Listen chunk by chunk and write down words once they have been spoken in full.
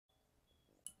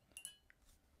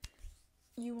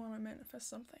you want to manifest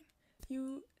something.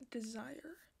 You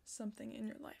desire something in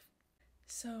your life.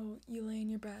 So you lay in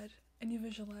your bed and you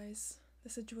visualize the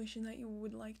situation that you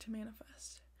would like to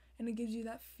manifest. And it gives you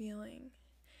that feeling.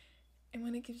 And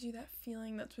when it gives you that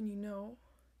feeling, that's when you know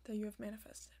that you have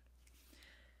manifested.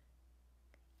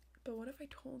 But what if I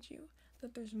told you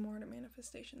that there's more to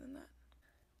manifestation than that?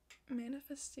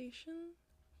 Manifestation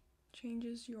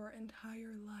changes your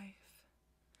entire life.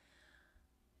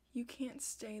 You can't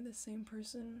stay the same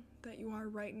person that you are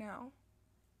right now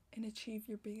and achieve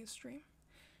your biggest dream,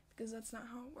 because that's not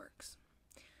how it works.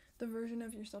 The version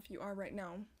of yourself you are right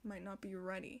now might not be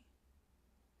ready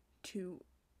to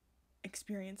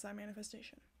experience that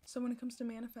manifestation. So when it comes to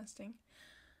manifesting,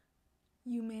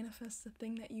 you manifest the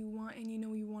thing that you want, and you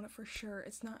know you want it for sure.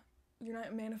 You're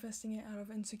not manifesting it out of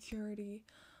insecurity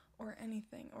or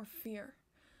anything, or fear,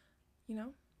 you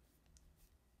know?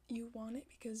 You want it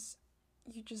because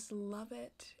you just love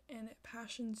it, and it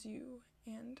passions you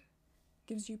and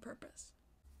gives you purpose.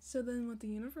 So then what the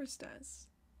universe does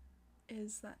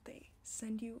is that they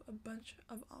send you a bunch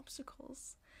of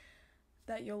obstacles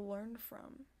that you'll learn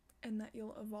from and that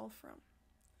you'll evolve from.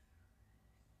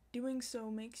 Doing so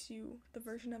makes you the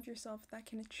version of yourself that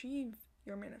can achieve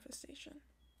your manifestation,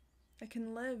 that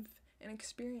can live and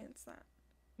experience that.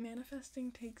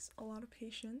 Manifesting takes a lot of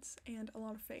patience and a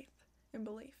lot of faith and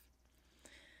belief.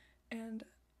 And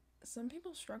some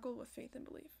people struggle with faith and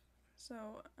belief,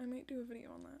 so I might do a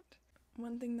video on that.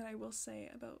 One thing that I will say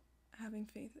about having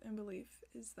faith and belief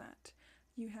is that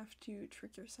you have to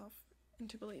trick yourself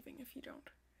into believing if you don't.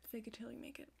 Fake it till you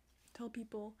make it. Tell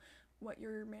people what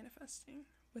you're manifesting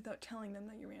without telling them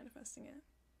that you're manifesting it.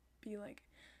 Be like,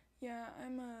 yeah,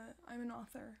 I'm an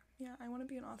author. Yeah, I want to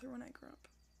be an author when I grow up.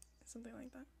 Something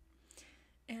like that.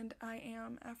 And I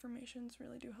am affirmations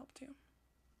really do help too.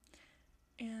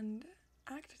 And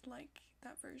act like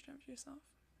that version of yourself.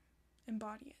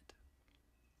 Embody it.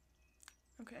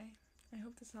 Okay, I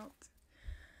hope this helped.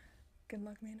 Good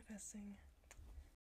luck manifesting.